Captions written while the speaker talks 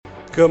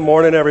Good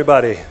morning,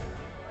 everybody.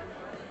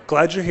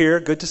 Glad you're here.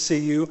 Good to see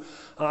you.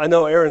 I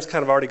know Aaron's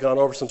kind of already gone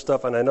over some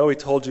stuff, and I know he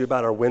told you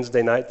about our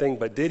Wednesday night thing,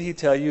 but did he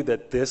tell you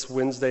that this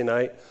Wednesday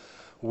night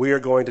we are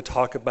going to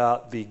talk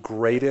about the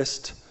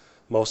greatest,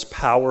 most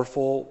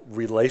powerful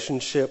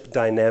relationship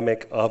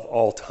dynamic of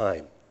all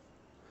time?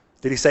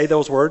 Did he say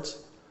those words?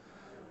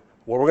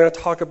 What we're going to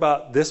talk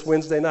about this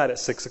Wednesday night at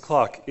 6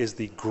 o'clock is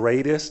the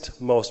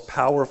greatest, most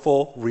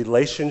powerful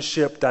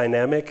relationship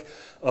dynamic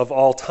of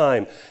all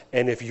time.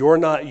 And if you're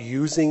not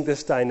using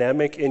this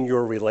dynamic in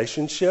your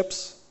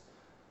relationships,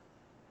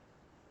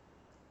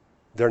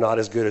 they're not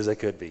as good as they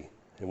could be.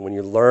 And when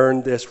you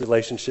learn this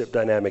relationship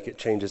dynamic, it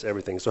changes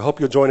everything. So I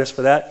hope you'll join us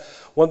for that.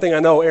 One thing I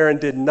know Aaron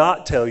did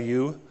not tell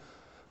you,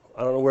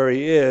 I don't know where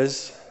he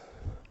is,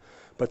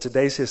 but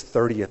today's his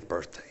 30th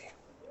birthday.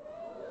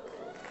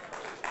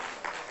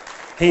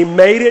 He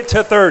made it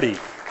to 30.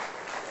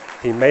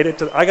 He made it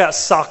to, I got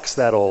socks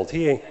that old.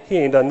 He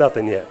ain't done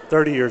nothing yet.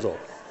 30 years old.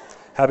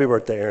 Happy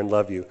birthday, Aaron.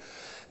 Love you.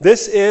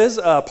 This is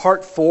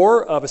part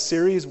 4 of a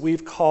series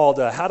we've called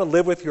How to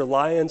Live with Your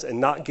Lions and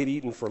Not Get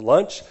Eaten for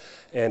Lunch.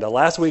 And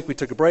last week we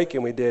took a break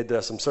and we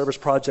did some service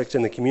projects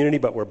in the community,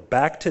 but we're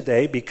back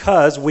today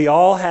because we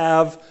all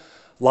have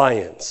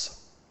lions.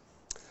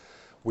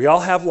 We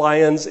all have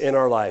lions in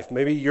our life.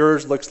 Maybe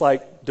yours looks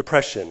like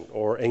depression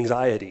or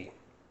anxiety.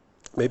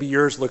 Maybe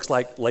yours looks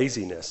like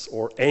laziness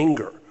or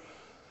anger.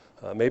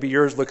 Maybe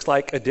yours looks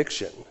like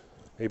addiction.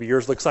 Maybe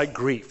yours looks like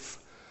grief.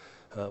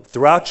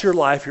 Throughout your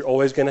life, you're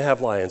always going to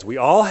have lions. We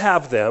all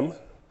have them,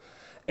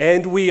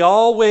 and we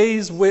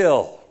always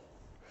will.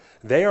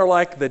 They are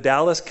like the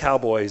Dallas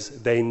Cowboys.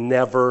 They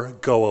never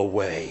go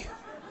away.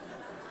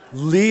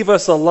 Leave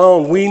us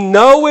alone. We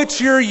know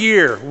it's your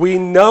year. We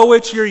know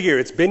it's your year.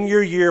 It's been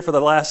your year for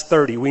the last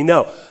 30. We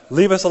know.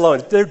 Leave us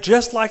alone. They're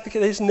just like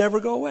they just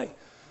never go away.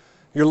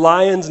 Your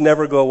lions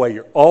never go away.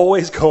 You're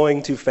always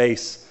going to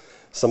face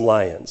some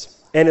lions.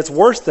 And it's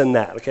worse than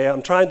that, okay?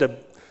 I'm trying to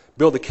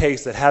build a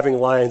case that having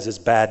lions is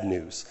bad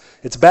news.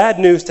 It's bad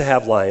news to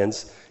have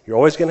lions. You're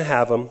always going to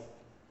have them.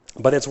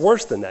 But it's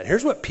worse than that.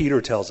 Here's what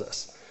Peter tells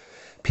us.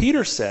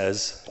 Peter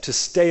says to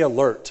stay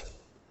alert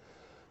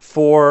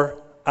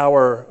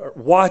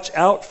watch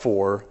out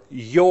for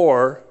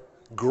your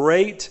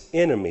great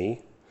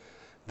enemy,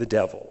 the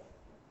devil.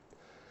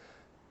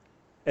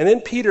 And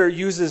then Peter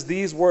uses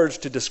these words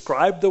to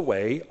describe the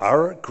way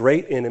our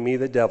great enemy,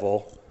 the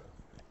devil,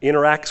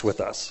 interacts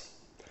with us.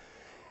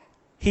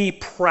 He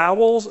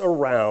prowls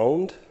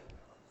around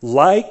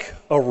like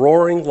a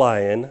roaring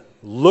lion,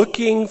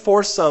 looking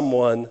for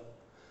someone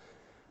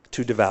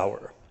to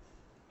devour.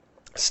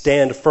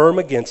 Stand firm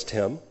against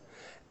him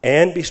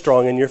and be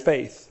strong in your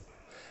faith.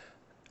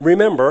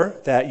 Remember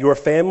that your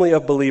family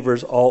of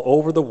believers all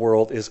over the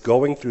world is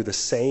going through the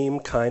same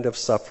kind of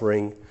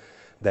suffering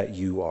that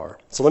you are.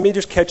 So let me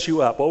just catch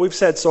you up. What we've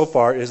said so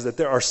far is that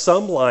there are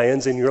some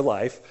lions in your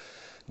life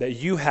that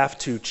you have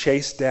to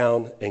chase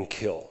down and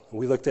kill.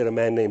 We looked at a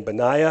man named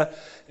Benaiah,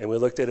 and we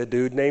looked at a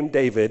dude named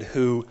David,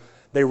 who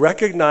they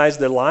recognized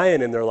the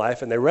lion in their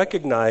life, and they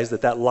recognized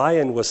that that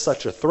lion was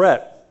such a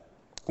threat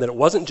that it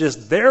wasn't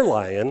just their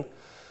lion.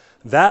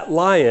 That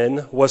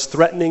lion was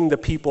threatening the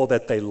people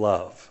that they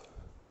love.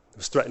 It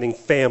was threatening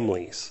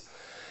families.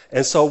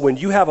 And so when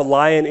you have a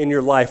lion in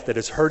your life that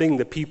is hurting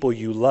the people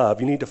you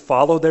love, you need to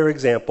follow their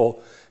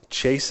example,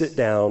 chase it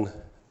down,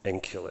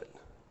 and kill it.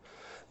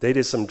 They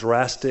did some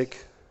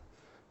drastic,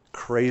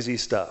 crazy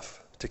stuff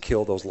to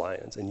kill those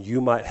lions, and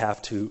you might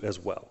have to as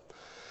well.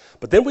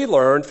 But then we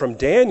learned from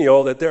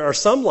Daniel that there are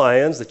some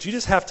lions that you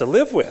just have to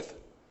live with.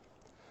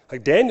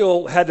 Like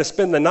Daniel had to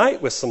spend the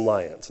night with some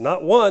lions.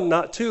 Not one,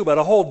 not two, but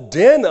a whole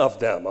den of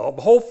them, a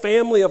whole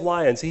family of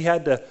lions. He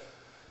had to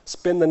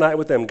spend the night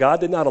with them. God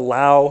did not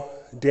allow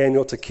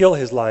Daniel to kill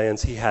his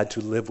lions. He had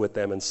to live with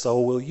them, and so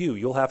will you.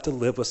 You'll have to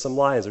live with some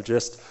lions. They're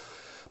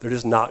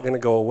just not going to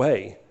go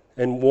away.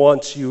 And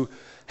once you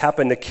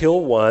happen to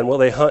kill one, well,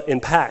 they hunt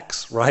in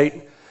packs,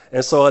 right?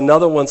 And so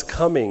another one's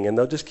coming, and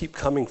they'll just keep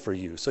coming for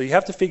you. So you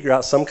have to figure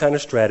out some kind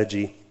of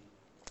strategy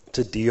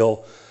to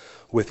deal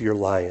with your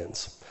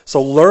lions.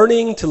 So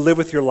learning to live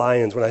with your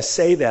lions, when I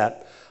say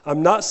that,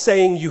 I'm not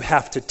saying you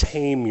have to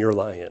tame your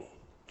lion.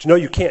 Do you know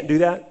you can't do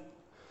that?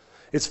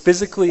 It's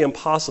physically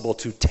impossible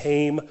to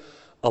tame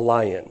a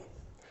lion.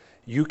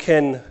 You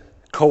can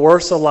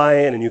coerce a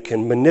lion, and you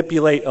can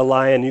manipulate a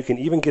lion. You can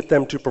even get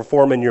them to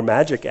perform in your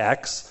magic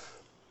acts.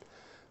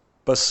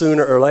 But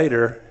sooner or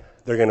later,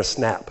 they're going to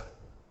snap.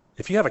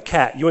 If you have a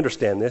cat, you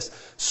understand this.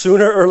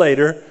 Sooner or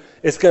later,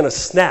 it's going to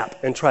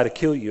snap and try to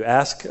kill you.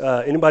 Ask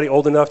anybody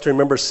old enough to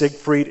remember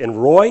Siegfried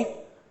and Roy?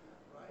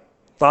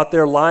 Thought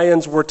their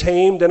lions were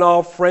tamed and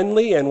all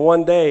friendly, and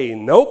one day,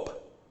 nope.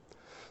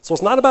 So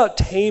it's not about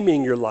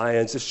taming your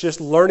lions. It's just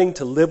learning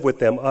to live with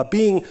them,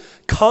 being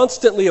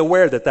constantly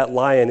aware that that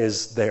lion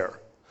is there.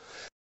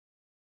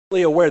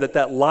 Constantly aware that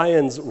that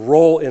lion's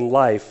role in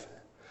life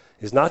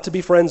is not to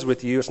be friends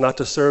with you, it's not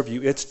to serve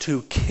you, it's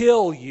to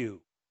kill you.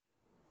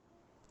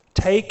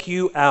 Take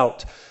you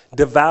out.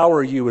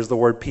 Devour you is the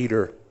word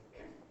Peter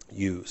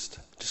used.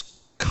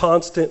 Just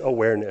constant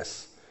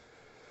awareness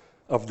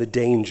of the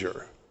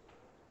danger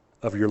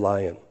of your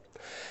lion.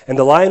 And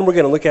the lion we're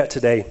going to look at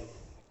today,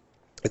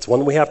 it's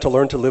one we have to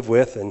learn to live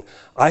with, and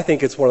I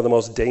think it's one of the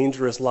most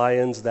dangerous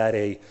lions that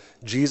a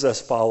Jesus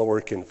follower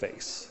can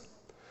face.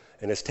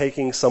 And it's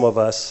taking some of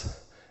us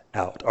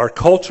out. Our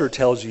culture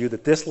tells you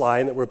that this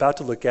lion that we're about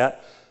to look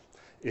at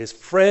is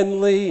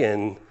friendly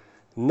and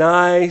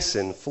nice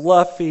and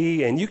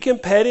fluffy, and you can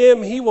pet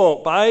him, he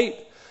won't bite.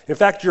 In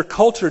fact, your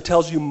culture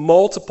tells you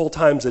multiple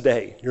times a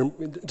day,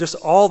 just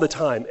all the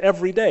time,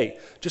 every day,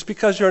 just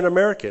because you're an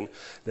American,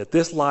 that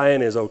this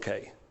lion is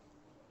okay.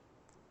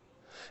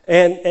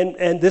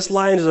 And this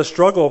lion is a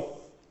struggle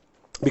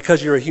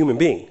because you're a human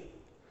being.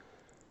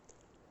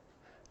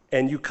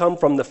 And you come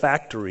from the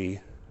factory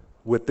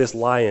with this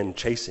lion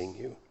chasing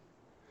you.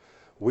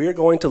 We're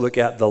going to look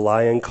at the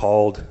lion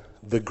called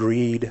the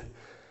greed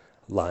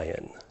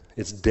lion.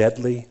 It's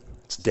deadly,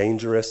 it's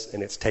dangerous,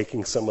 and it's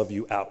taking some of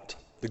you out.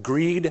 The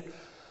greed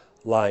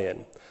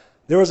lion.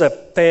 There was a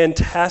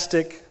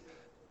fantastic,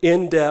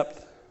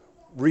 in-depth,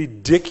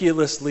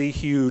 ridiculously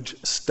huge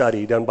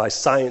study done by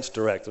Science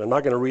Direct. And I'm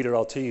not going to read it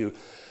all to you,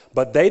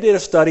 but they did a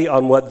study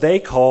on what they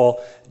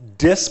call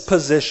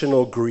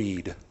dispositional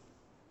greed.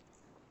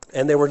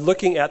 And they were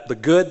looking at the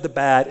good, the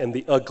bad, and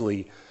the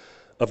ugly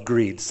of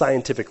greed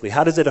scientifically.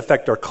 How does it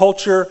affect our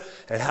culture,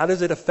 and how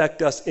does it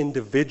affect us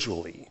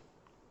individually?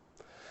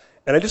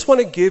 And I just want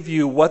to give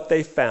you what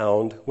they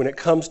found when it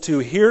comes to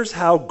here's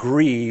how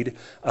greed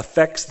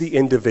affects the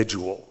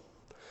individual.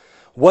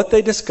 What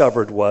they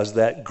discovered was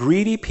that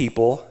greedy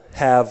people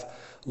have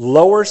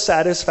lower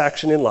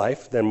satisfaction in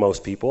life than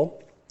most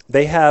people.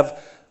 They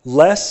have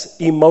less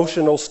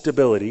emotional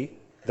stability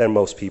than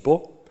most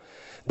people.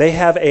 They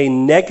have a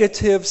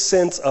negative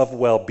sense of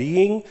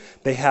well-being.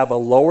 They have a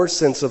lower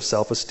sense of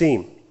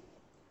self-esteem.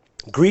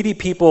 Greedy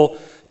people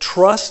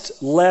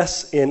trust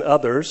less in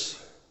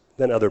others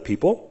than other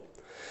people.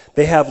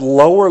 They have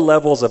lower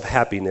levels of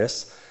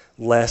happiness,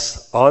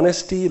 less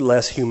honesty,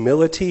 less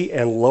humility,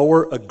 and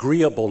lower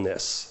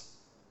agreeableness.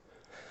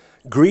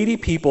 Greedy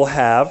people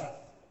have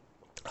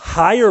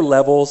higher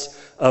levels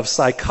of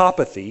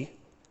psychopathy,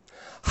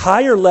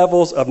 higher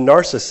levels of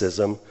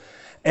narcissism,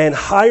 and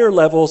higher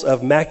levels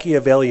of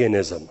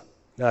Machiavellianism.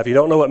 Now, if you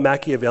don't know what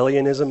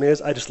Machiavellianism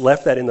is, I just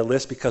left that in the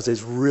list because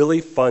it's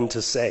really fun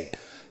to say.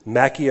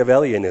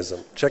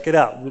 Machiavellianism. Check it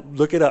out.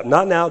 Look it up.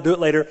 Not now, do it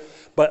later,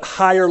 but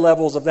higher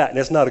levels of that. And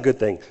it's not a good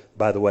thing,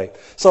 by the way.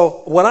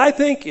 So what I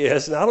think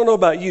is, and I don't know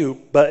about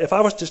you, but if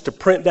I was just to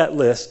print that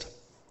list,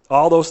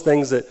 all those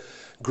things that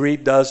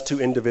greed does to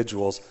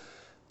individuals,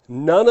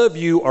 none of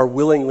you are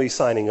willingly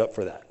signing up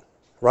for that.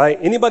 Right?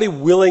 Anybody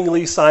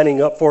willingly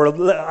signing up for it?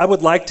 I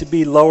would like to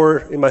be lower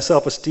in my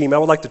self-esteem. I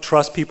would like to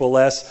trust people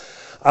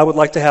less. I would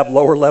like to have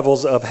lower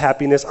levels of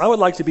happiness. I would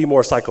like to be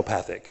more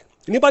psychopathic.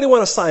 Anybody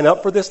want to sign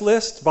up for this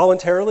list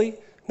voluntarily?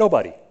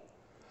 Nobody.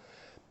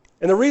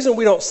 And the reason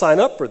we don't sign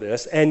up for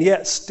this and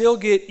yet still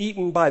get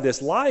eaten by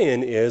this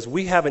lion is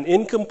we have an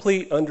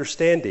incomplete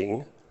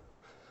understanding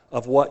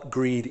of what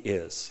greed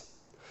is.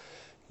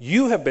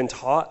 You have been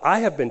taught,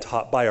 I have been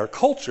taught by our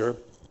culture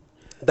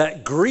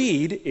that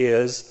greed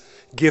is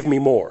give me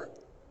more.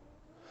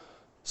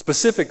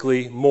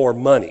 Specifically, more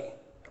money,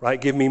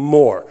 right? Give me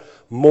more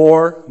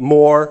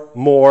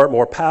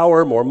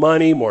power, more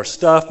money, more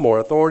stuff, more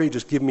authority.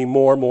 Just give me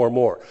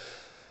more.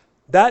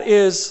 That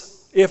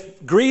is,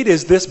 if greed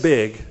is this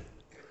big,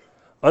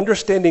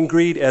 understanding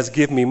greed as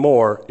give me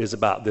more is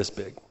about this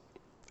big.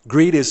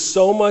 Greed is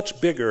so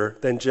much bigger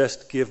than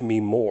just give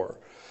me more.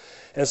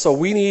 And so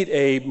we need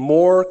a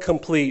more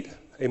complete,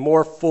 a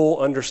more full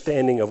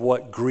understanding of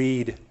what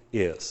greed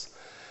is.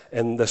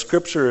 And the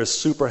scripture is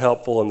super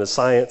helpful, and the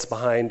science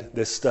behind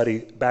this study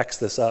backs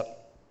this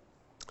up.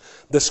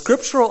 The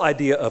scriptural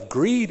idea of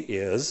greed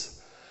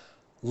is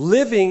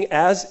living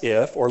as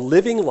if, or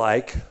living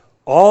like,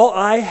 all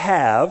I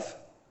have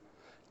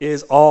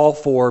is all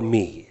for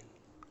me.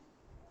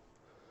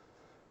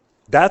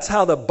 That's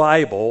how the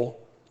Bible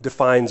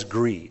defines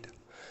greed.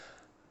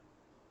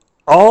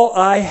 All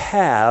I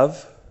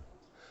have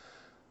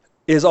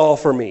is all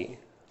for me.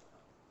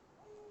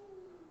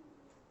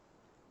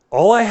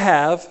 All I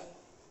have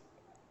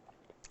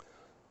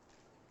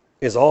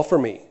is all for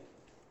me.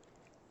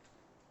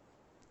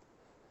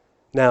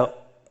 Now,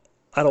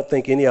 I don't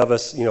think any of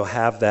us,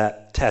 have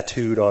that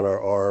tattooed on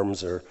our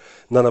arms, or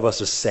none of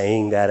us are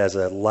saying that as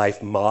a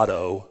life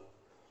motto,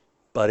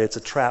 but it's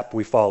a trap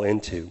we fall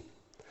into.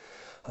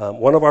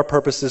 One of our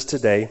purposes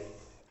today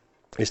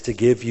is to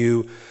give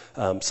you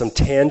some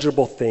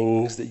tangible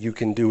things that you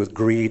can do with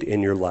greed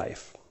in your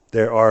life.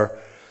 There are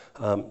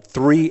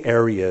 3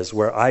 areas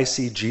where I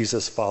see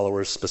Jesus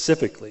followers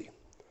specifically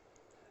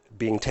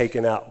being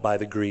taken out by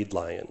the greed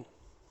lion.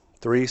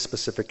 3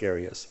 specific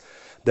areas.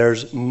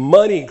 There's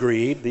money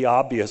greed, the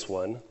obvious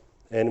one.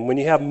 And when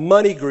you have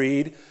money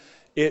greed,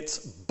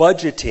 it's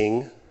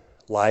budgeting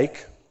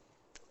like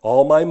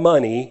all my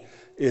money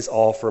is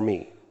all for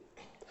me.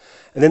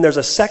 And then there's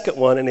a second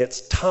one, and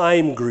it's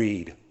time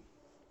greed.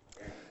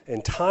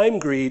 And time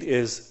greed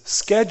is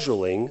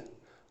scheduling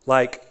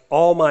like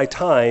all my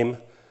time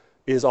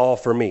is all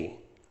for me.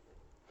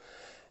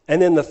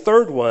 And then the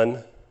third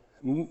one,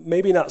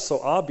 maybe not so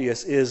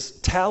obvious, is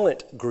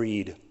talent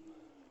greed,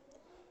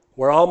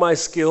 where all my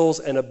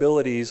skills and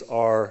abilities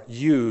are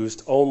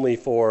used only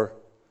for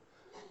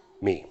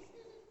me.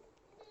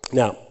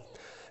 Now,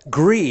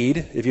 greed,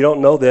 if you don't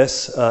know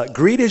this,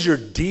 greed is your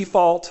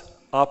default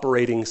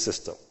operating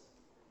system.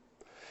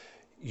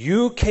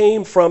 You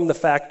came from the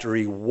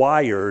factory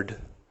wired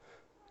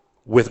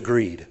with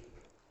greed,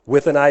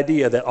 with an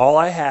idea that all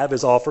I have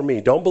is all for me.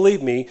 Don't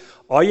believe me.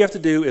 All you have to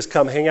do is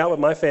come hang out with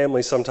my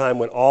family sometime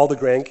when all the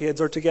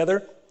grandkids are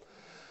together.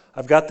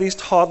 I've got these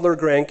toddler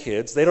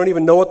grandkids. They don't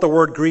even know what the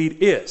word greed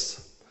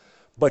is.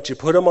 But you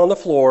put them on the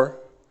floor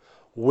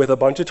with a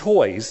bunch of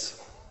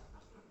toys,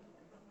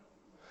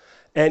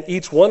 and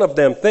each one of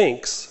them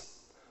thinks,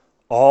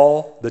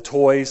 all the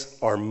toys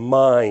are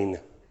mine,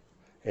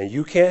 and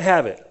you can't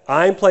have it.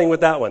 I'm playing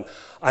with that one.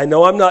 I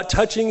know I'm not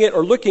touching it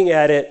or looking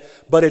at it,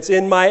 but it's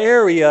in my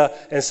area,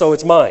 and so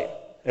it's mine.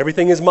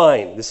 Everything is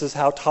mine. This is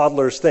how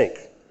toddlers think.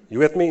 You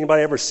with me?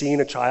 Anybody ever seen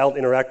a child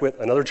interact with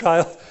another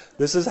child?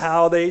 This is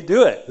how they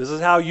do it. This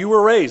is how you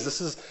were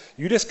raised.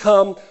 You just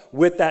come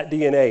with that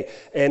DNA.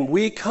 And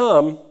we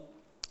come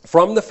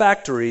from the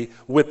factory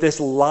with this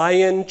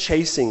lion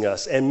chasing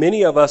us. And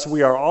many of us,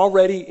 we are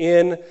already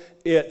in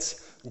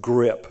its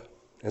grip.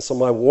 And so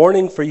my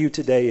warning for you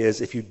today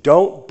is, if you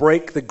don't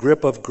break the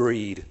grip of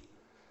greed,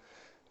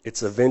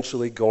 it's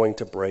eventually going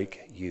to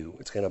break you.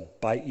 It's going to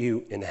bite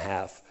you in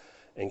half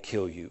and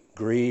kill you.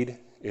 Greed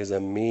is a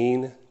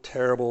mean,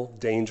 terrible,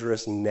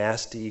 dangerous,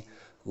 nasty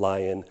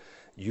lion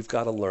you've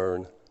got to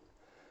learn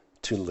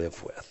to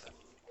live with.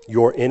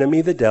 Your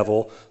enemy, the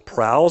devil,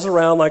 prowls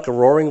around like a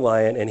roaring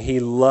lion, and he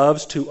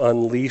loves to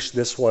unleash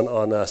this one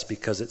on us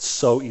because it's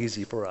so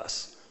easy for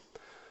us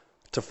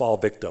to fall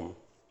victim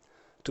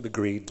to the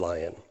greed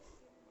lion.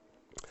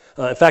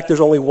 In fact,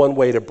 there's only one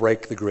way to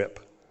break the grip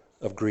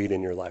of greed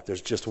in your life. There's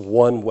just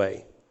one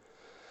way.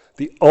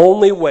 The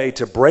only way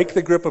to break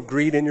the grip of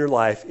greed in your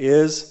life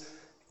is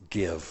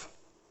give.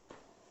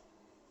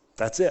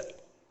 That's it.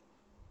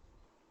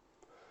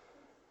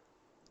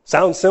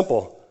 Sounds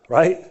simple,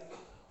 right?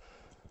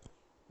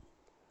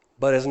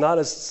 But it's not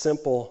as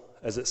simple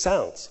as it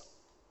sounds.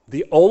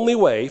 The only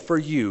way for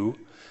you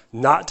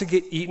not to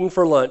get eaten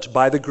for lunch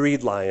by the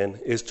greed lion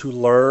is to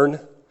learn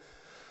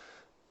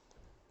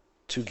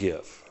to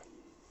give.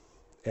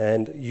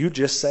 And you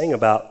just sang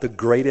about the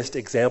greatest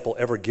example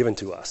ever given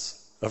to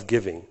us of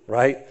giving,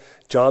 right?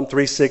 John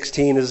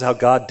 3:16 is how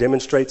God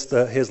demonstrates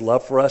his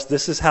love for us.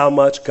 This is how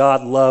much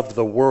God loved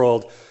the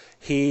world.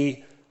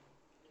 He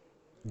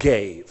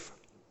gave.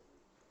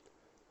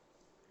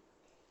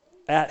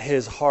 At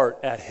his heart,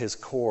 at his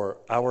core,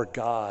 our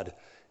God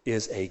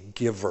is a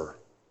giver.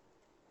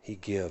 He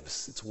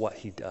gives. It's what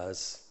he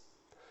does.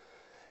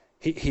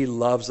 He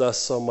loves us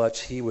so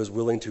much, he was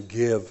willing to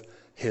give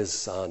his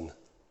son.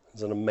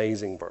 It's an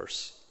amazing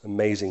verse,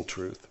 amazing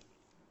truth.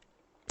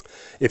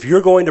 If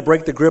you're going to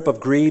break the grip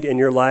of greed in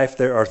your life,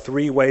 there are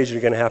 3 ways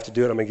you're going to have to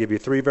do it. I'm going to give you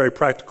 3 very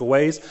practical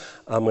ways.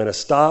 I'm going to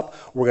stop,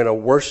 we're going to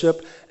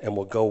worship, and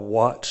we'll go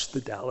watch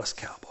the Dallas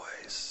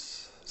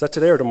Cowboys. Is that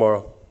today or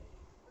tomorrow?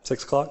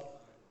 6 o'clock?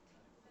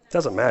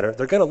 Doesn't matter.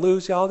 They're going to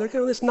lose, y'all.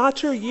 It's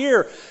not your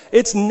year.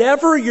 It's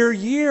never your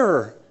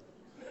year.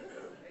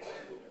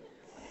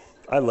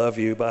 I love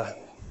you, but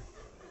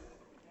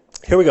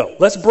here we go.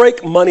 Let's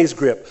break money's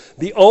grip.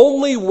 The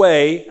only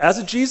way, as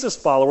a Jesus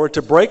follower,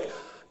 to break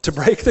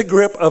the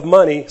grip of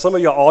money, some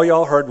of y'all, all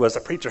y'all heard was, the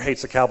preacher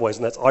hates the Cowboys,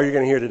 and that's all you're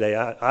going to hear today.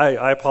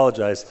 I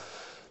apologize.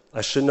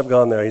 I shouldn't have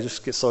gone there. You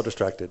just get so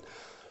distracted.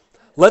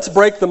 Let's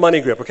break the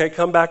money grip, okay?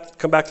 Come back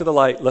to the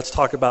light. Let's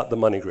talk about the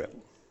money grip.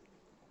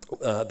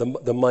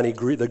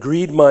 The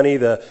greed money,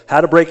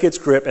 how to break its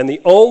grip, and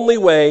the only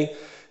way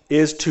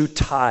is to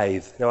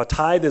tithe. Now, a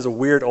tithe is a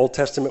weird Old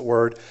Testament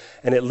word,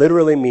 and it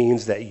literally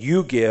means that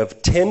you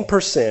give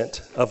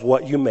 10% of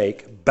what you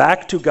make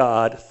back to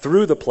God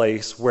through the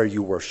place where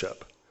you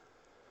worship.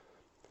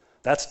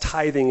 That's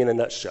tithing in a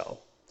nutshell.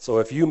 So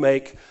if you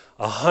make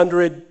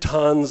 100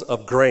 tons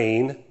of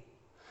grain,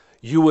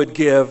 you would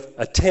give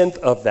a tenth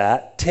of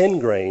that, 10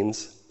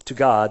 grains, to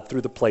God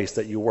through the place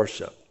that you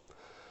worship.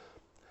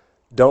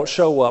 Don't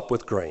show up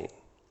with grain.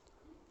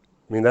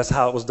 I mean, that's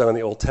how it was done in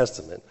the Old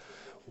Testament.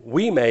 What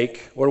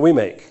do we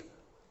make?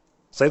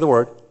 Say the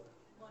word.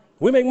 Money.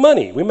 We make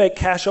money. We make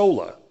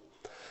cashola.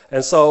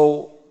 And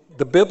so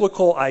the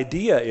biblical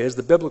idea is,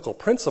 the biblical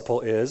principle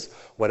is,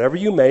 whatever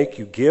you make,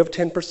 you give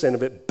 10%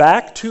 of it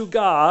back to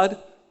God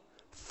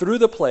through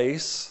the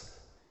place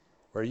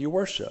where you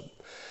worship.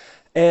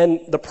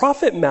 And the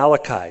prophet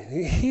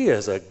Malachi, he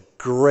is a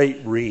great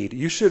read.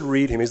 You should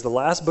read him. He's the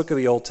last book of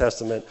the Old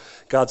Testament.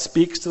 God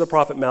speaks to the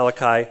prophet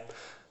Malachi,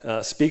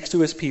 speaks to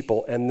his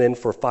people, and then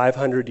for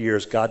 500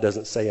 years, God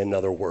doesn't say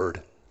another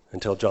word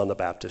until John the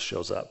Baptist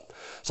shows up.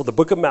 So the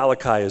book of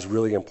Malachi is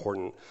really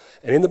important.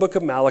 And in the book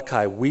of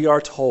Malachi, we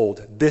are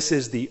told this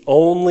is the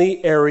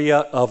only area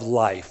of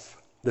life.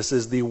 This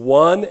is the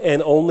one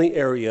and only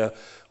area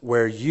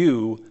where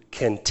you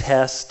can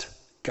test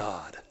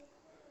God.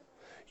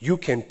 you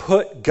can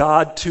put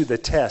God to the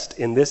test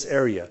in this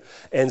area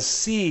and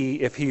see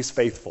if he's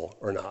faithful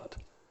or not.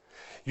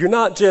 You're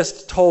not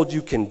just told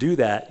you can do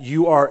that,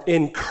 you are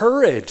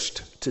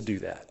encouraged to do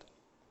that,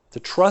 to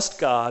trust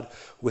God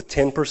with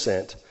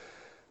 10%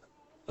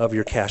 of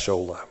your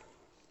cashola.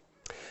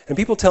 And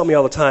people tell me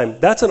all the time,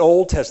 that's an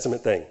Old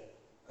Testament thing.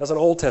 That's an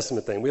Old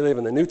Testament thing. We live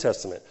in the New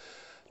Testament.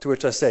 To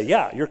which I say,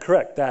 yeah, you're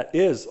correct. That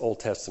is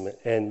Old Testament.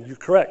 And you're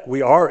correct.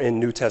 We are in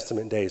New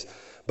Testament days.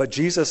 But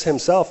Jesus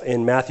himself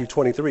in Matthew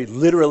 23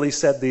 literally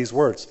said these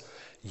words,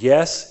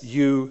 yes,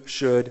 you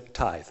should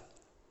tithe.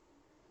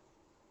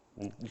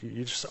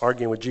 You're just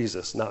arguing with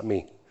Jesus, not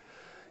me.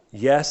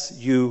 Yes,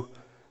 you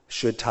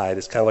should tithe.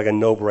 It's kind of like a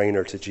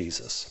no-brainer to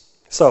Jesus.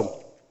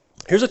 So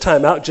here's a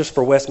timeout just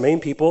for West Main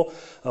people.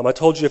 I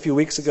told you a few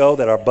weeks ago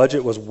that our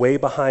budget was way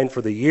behind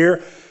for the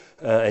year,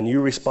 and you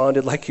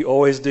responded like you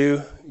always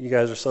do. You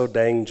guys are so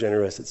dang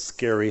generous. It's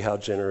scary how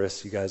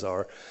generous you guys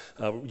are.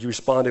 You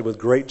responded with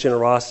great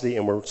generosity,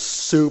 and we're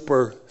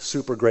super,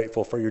 super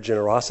grateful for your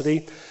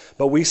generosity.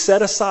 But we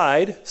set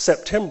aside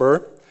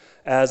September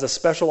as a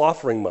special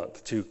offering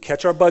month to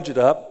catch our budget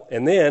up,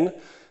 and then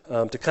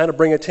to kind of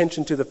bring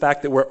attention to the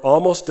fact that we're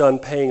almost done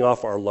paying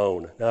off our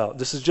loan. Now,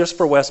 this is just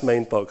for West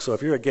Main folks, so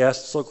if you're a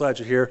guest, so glad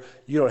you're here.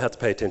 You don't have to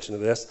pay attention to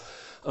this.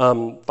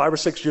 5 or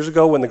 6 years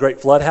ago when the Great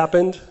Flood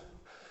happened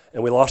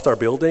and we lost our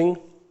building,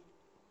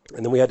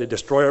 and then we had to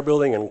destroy our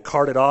building and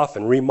cart it off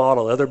and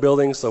remodel other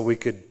buildings so we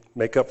could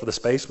make up for the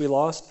space we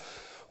lost,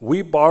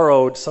 we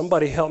borrowed,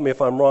 somebody help me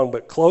if I'm wrong,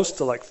 but close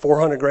to like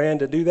 $400,000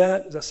 to do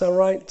that. Does that sound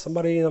right?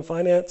 Somebody in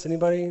finance?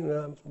 Anybody?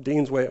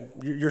 Dean's way.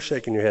 You're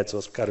shaking your head, so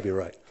it's got to be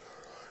right.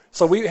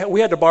 So we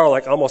had to borrow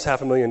like almost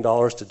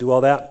 $500,000 to do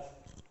all that.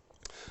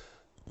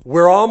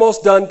 We're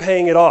almost done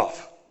paying it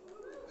off.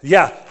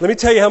 Yeah, let me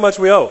tell you how much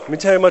we owe.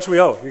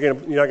 You're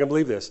not going to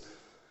believe this.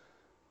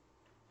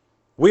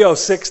 We owe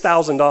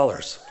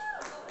 $6,000.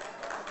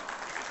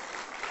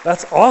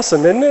 That's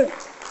awesome, isn't it?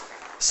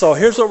 So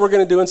here's what we're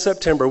going to do in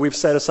September. We've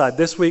set aside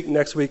this week,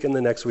 next week, and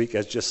the next week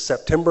as just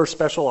September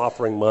special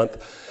offering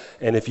month.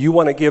 And if you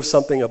want to give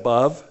something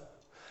above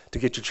to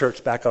get your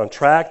church back on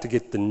track, to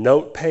get the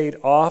note paid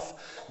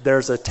off,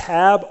 there's a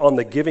tab on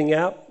the giving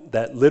app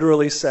that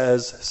literally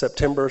says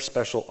September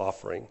special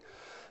offering.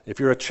 If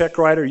you're a check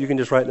writer, you can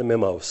just write in the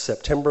memo,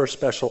 September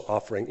special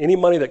offering. Any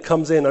money that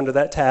comes in under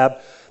that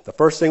tab, the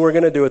first thing we're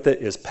going to do with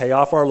it is pay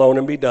off our loan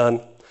and be done.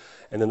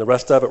 And then the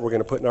rest of it we're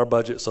going to put in our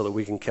budget so that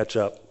we can catch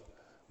up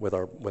with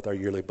our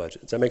yearly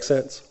budget. Does that make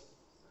sense?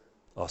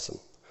 Awesome.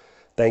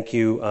 Thank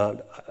you.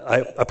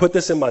 I put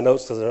this in my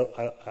notes because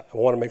I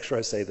want to make sure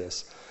I say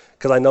this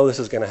because I know this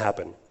is going to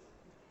happen.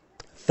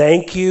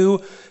 Thank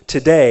you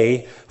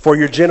today for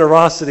your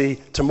generosity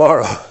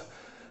tomorrow.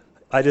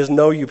 I just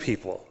know you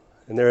people,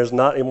 and there is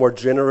not a more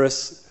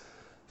generous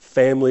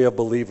family of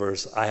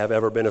believers I have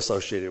ever been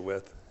associated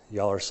with.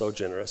 Y'all are so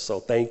generous. So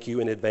thank you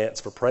in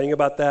advance for praying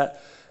about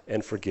that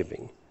and for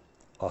giving.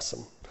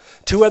 Awesome.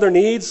 2 other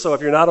needs. So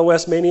if you're not a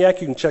West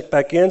Maniac, you can check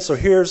back in. So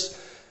here's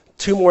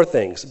 2 more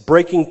things.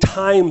 Breaking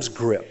time's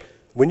grip.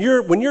 When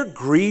you're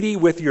greedy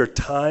with your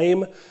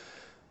time,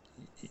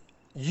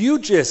 you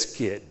just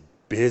get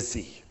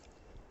busy.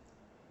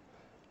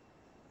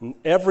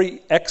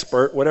 Every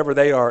expert, whatever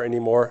they are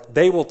anymore,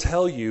 they will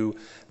tell you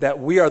that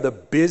we are the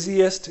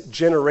busiest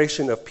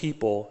generation of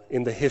people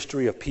in the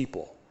history of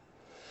people.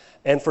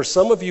 And for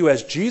some of you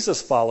as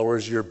Jesus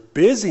followers, your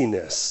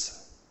busyness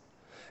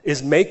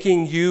is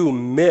making you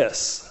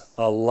miss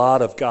a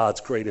lot of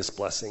God's greatest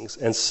blessings.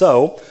 And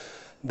so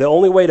the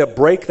only way to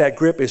break that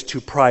grip is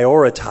to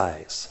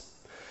prioritize.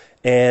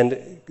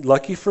 And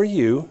lucky for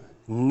you,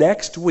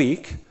 next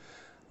week,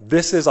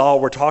 this is all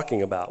we're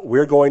talking about.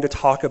 We're going to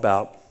talk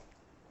about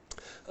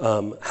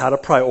how to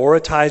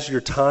prioritize your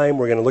time.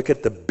 We're going to look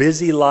at the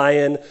busy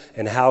lion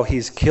and how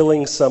he's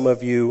killing some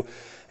of you.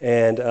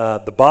 And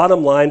the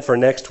bottom line for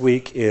next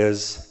week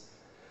is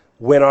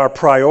when our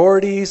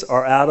priorities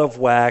are out of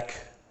whack,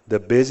 the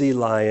busy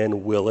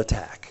lion will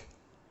attack.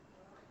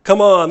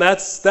 Come on,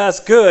 that's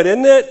good,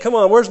 isn't it? Come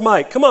on, where's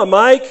Mike? Come on,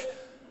 Mike.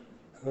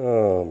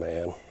 Oh,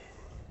 man.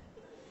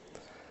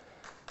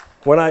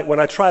 When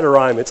I try to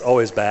rhyme, it's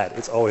always bad.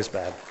 It's always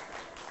bad.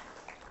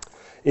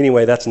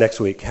 Anyway, that's next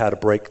week, how to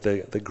break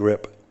the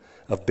grip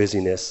of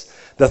busyness.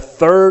 The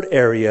third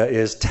area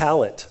is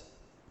talent,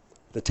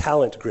 the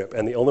talent grip.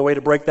 And the only way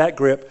to break that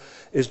grip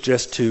is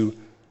just to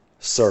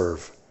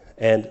serve.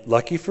 And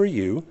lucky for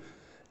you,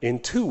 in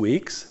 2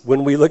 weeks,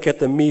 when we look at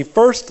the Me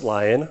First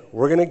lion,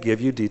 we're going to give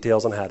you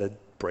details on how to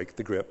break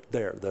the grip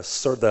there,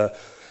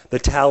 the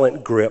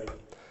talent grip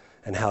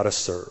and how to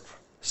serve.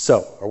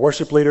 So, our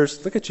worship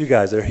leaders, look at you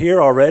guys. They're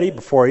here already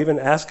before I even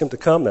ask them to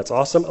come. That's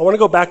awesome. I want to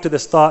go back to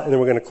this thought, and then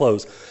we're going to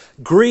close.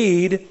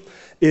 Greed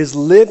is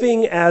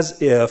living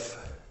as if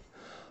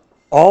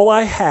all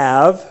I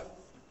have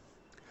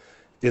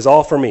is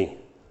all for me.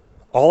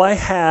 All I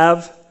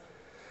have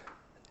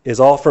is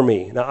all for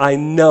me. Now, I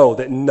know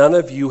that none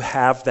of you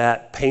have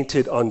that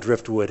painted on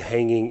driftwood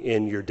hanging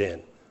in your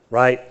den,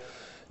 right?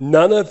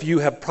 None of you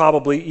have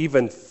probably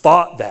even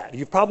thought that.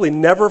 You've probably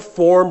never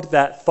formed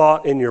that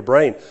thought in your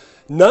brain.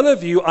 None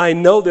of you, I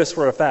know this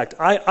for a fact,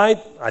 I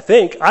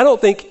don't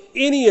think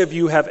any of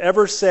you have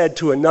ever said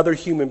to another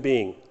human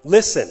being,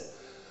 listen,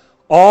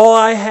 all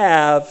I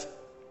have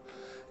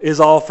is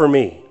all for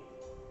me.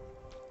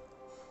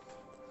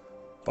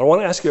 But I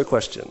want to ask you a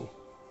question.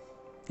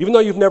 Even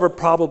though you've never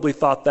probably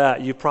thought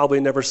that, you've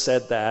probably never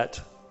said that,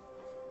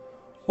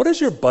 what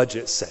does your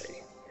budget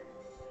say?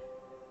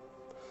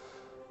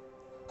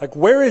 Like,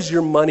 where is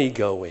your money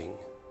going?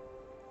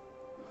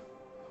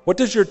 What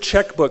does your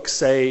checkbook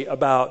say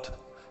about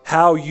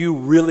how you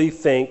really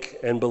think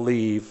and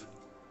believe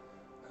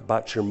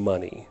about your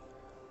money?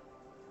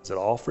 Is it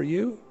all for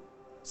you?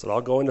 Is it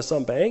all going to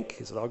some bank?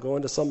 Is it all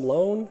going to some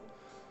loan?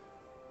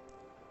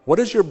 What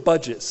does your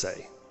budget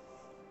say?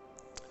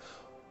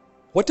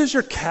 What does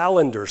your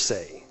calendar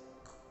say?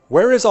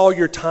 Where is all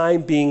your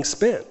time being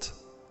spent?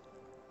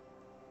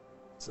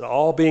 Is it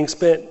all being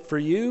spent for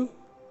you?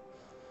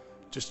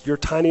 Just your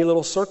tiny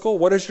little circle?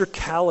 What does your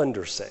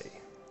calendar say?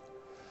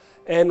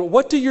 And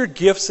what do your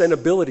gifts and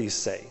abilities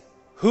say?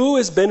 Who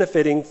is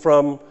benefiting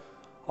from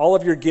all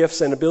of your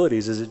gifts and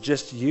abilities? Is it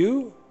just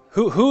you?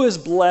 Who is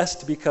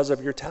blessed because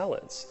of your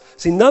talents?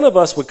 See, none of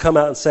us would come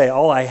out and say,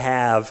 all I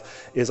have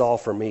is all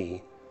for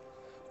me.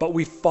 But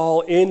we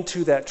fall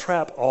into that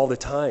trap all the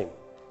time.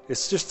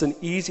 It's just an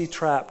easy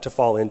trap to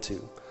fall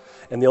into.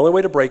 And the only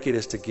way to break it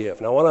is to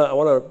give. Now, I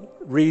want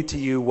to read to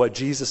you what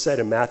Jesus said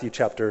in Matthew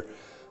chapter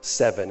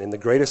 7. In the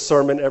greatest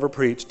sermon ever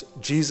preached,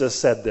 Jesus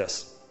said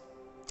this,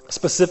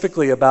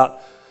 specifically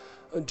about,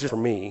 just for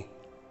me.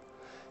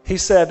 He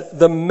said,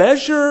 the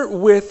measure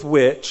with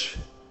which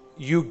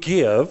you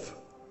give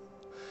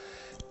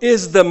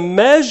is the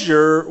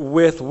measure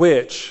with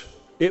which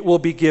it will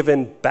be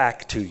given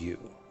back to you.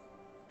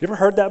 You ever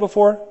heard that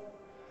before?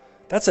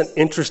 That's an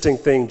interesting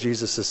thing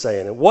Jesus is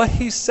saying. And what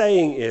he's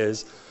saying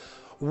is,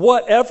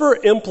 whatever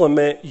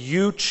implement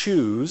you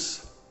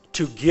choose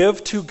to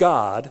give to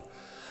God,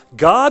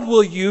 God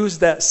will use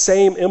that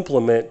same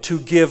implement to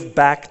give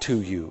back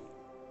to you.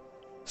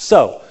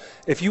 So,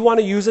 if you want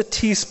to use a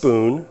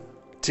teaspoon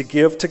to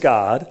give to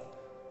God,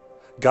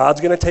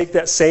 God's going to take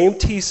that same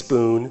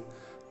teaspoon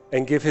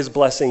and give his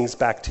blessings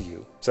back to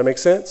you. Does that make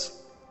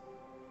sense?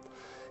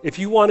 If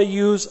you want to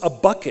use a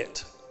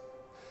bucket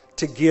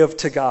to give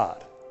to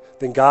God,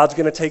 then God's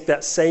going to take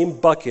that same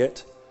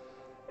bucket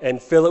and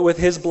fill it with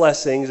his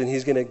blessings, and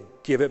he's going to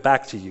give it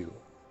back to you.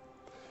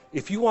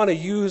 If you want to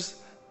use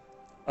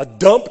a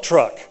dump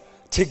truck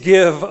to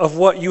give of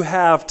what you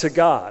have to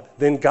God,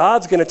 then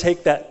God's going to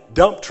take that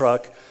dump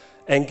truck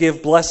and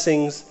give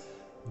blessings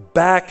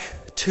back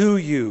to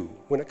you.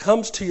 When it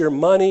comes to your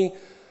money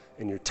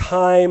and your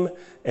time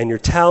and your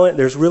talent,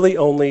 there's really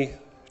only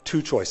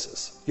two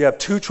choices. You have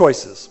two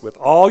choices with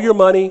all your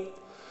money,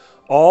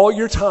 all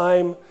your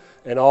time,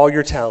 and all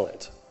your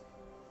talent.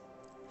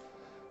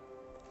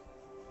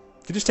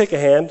 You just take a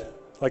hand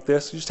like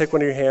this. You just take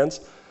one of your hands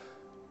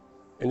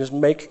and just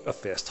make a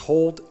fist.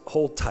 Hold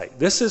tight.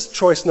 This is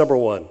choice number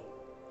one.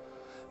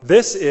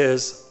 This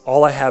is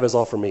all I have is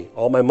all for me.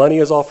 All my money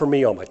is all for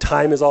me. All my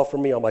time is all for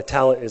me. All my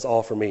talent is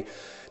all for me.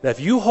 Now, if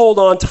you hold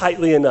on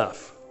tightly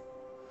enough,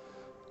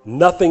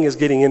 nothing is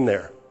getting in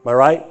there. Am I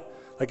right?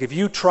 Like if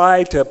you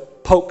try to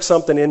poke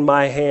something in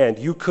my hand,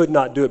 you could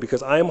not do it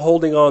because I am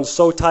holding on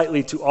so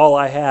tightly to all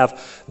I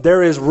have.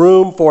 There is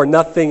room for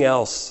nothing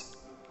else.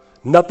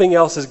 Nothing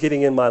else is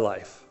getting in my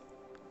life.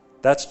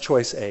 That's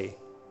choice A.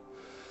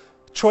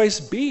 Choice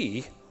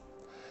B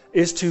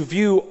is to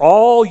view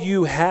all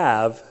you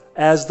have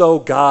as though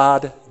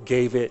God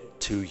gave it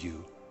to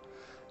you,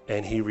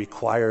 and he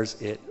requires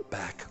it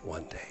back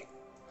one day.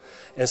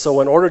 And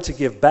so in order to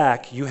give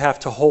back, you have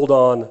to hold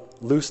on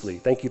loosely.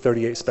 Thank you,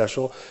 38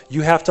 Special.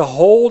 You have to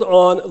hold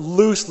on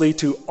loosely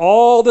to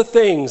all the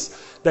things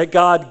that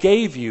God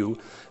gave you,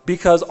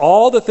 because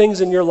all the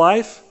things in your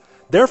life,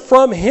 they're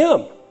from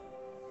him.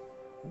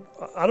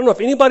 I don't know if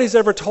anybody's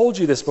ever told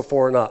you this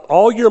before or not.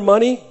 All your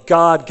money,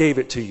 God gave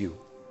it to you.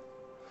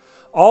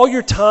 All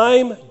your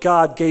time,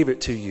 God gave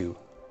it to you.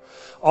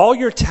 All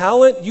your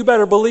talent, you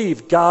better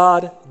believe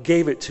God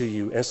gave it to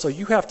you. And so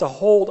you have to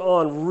hold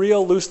on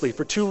real loosely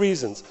for two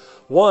reasons.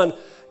 One,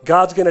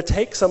 God's going to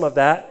take some of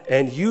that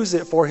and use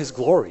it for his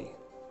glory.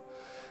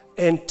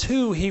 And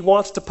two, he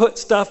wants to put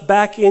stuff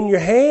back in your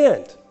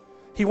hand.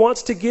 He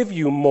wants to give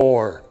you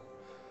more.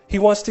 He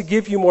wants to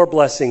give you more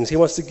blessings. He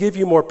wants to give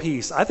you more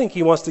peace. I think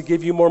he wants to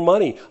give you more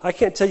money. I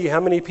can't tell you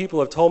how many people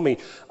have told me,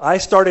 I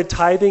started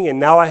tithing and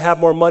now I have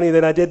more money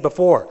than I did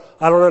before.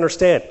 I don't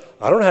understand.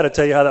 I don't know how to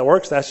tell you how that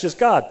works. That's just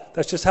God.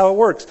 That's just how it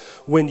works.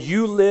 When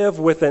you live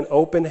with an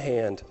open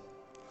hand,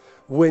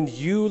 when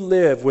you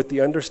live with the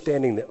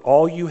understanding that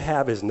all you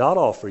have is not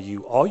all for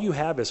you, all you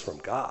have is from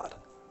God,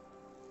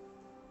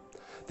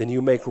 then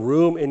you make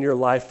room in your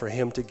life for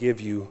him to give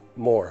you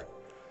more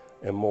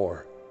and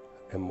more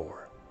and more.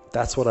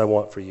 That's what I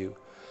want for you.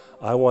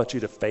 I want you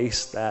to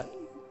face that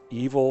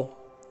evil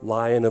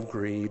lion of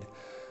greed,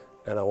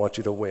 and I want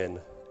you to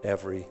win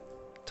every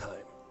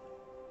time.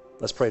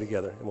 Let's pray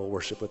together, and we'll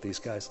worship with these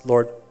guys.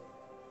 Lord,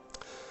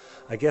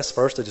 I guess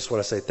first I just want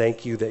to say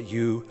thank you that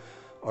you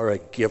are a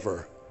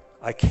giver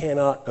I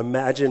cannot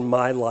imagine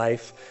my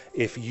life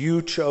if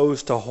you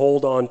chose to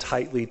hold on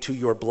tightly to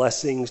your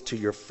blessings, to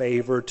your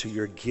favor, to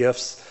your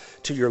gifts,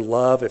 to your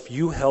love. If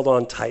you held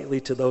on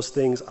tightly to those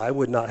things, I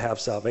would not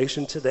have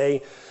salvation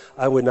today.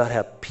 I would not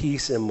have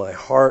peace in my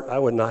heart. I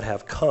would not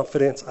have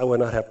confidence. I would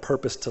not have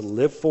purpose to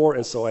live for.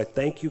 And so I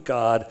thank you,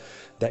 God,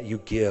 that you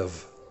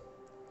give.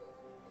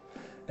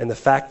 And the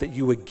fact that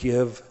you would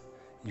give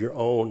your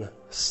own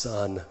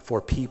Son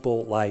for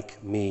people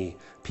like me,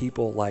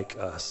 people like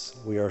us.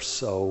 We are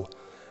so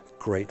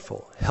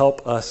grateful.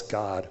 Help us,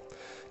 God,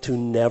 to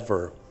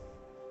never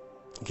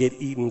get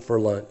eaten for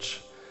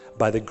lunch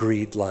by the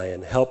greed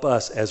lion. Help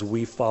us as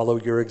we follow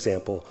your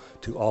example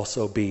to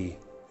also be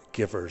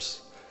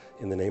givers.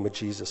 In the name of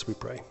Jesus, we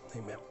pray.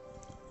 Amen.